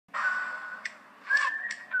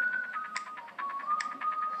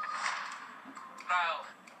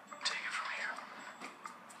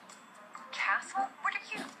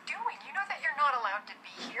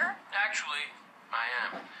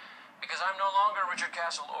longer Richard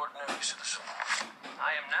Castle, ordinary citizen.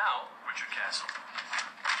 I am now Richard Castle,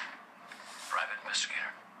 private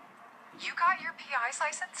investigator. You got your PI's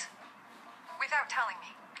license? Without telling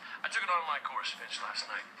me. I took it on my course finished last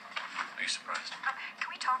night. Are you surprised?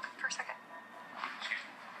 Can we talk for a second? Excuse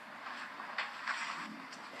me.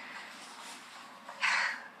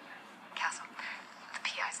 Castle, the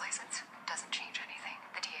PI's license doesn't change anything.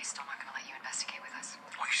 The DA's still not going to let you investigate with us.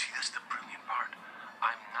 Well, you see, that's the brilliant part.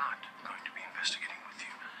 I'm not going to be investigating with you.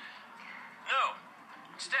 No.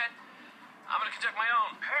 Instead, I'm going to conduct my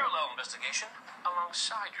own parallel investigation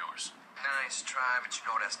alongside yours. Nice try, but you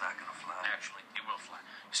know that's not gonna fly. Actually, it will fly.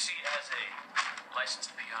 You see, as a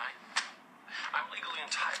licensed PI, I'm legally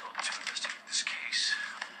entitled to investigate this case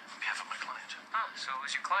on behalf of my client. So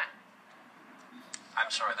who's your client?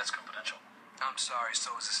 I'm sorry, that's confidential. I'm sorry,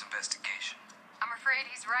 so is this investigation. I'm afraid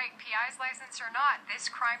he's right. PI's license or not, this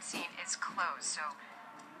crime scene is closed, so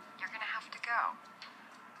you're going to have to go.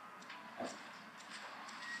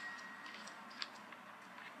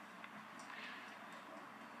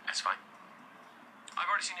 That's fine. I've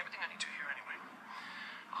already seen everything I need to here anyway.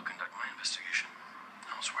 I'll conduct my investigation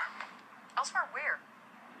elsewhere. Elsewhere where?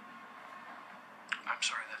 I'm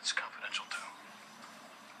sorry, that's confidential too.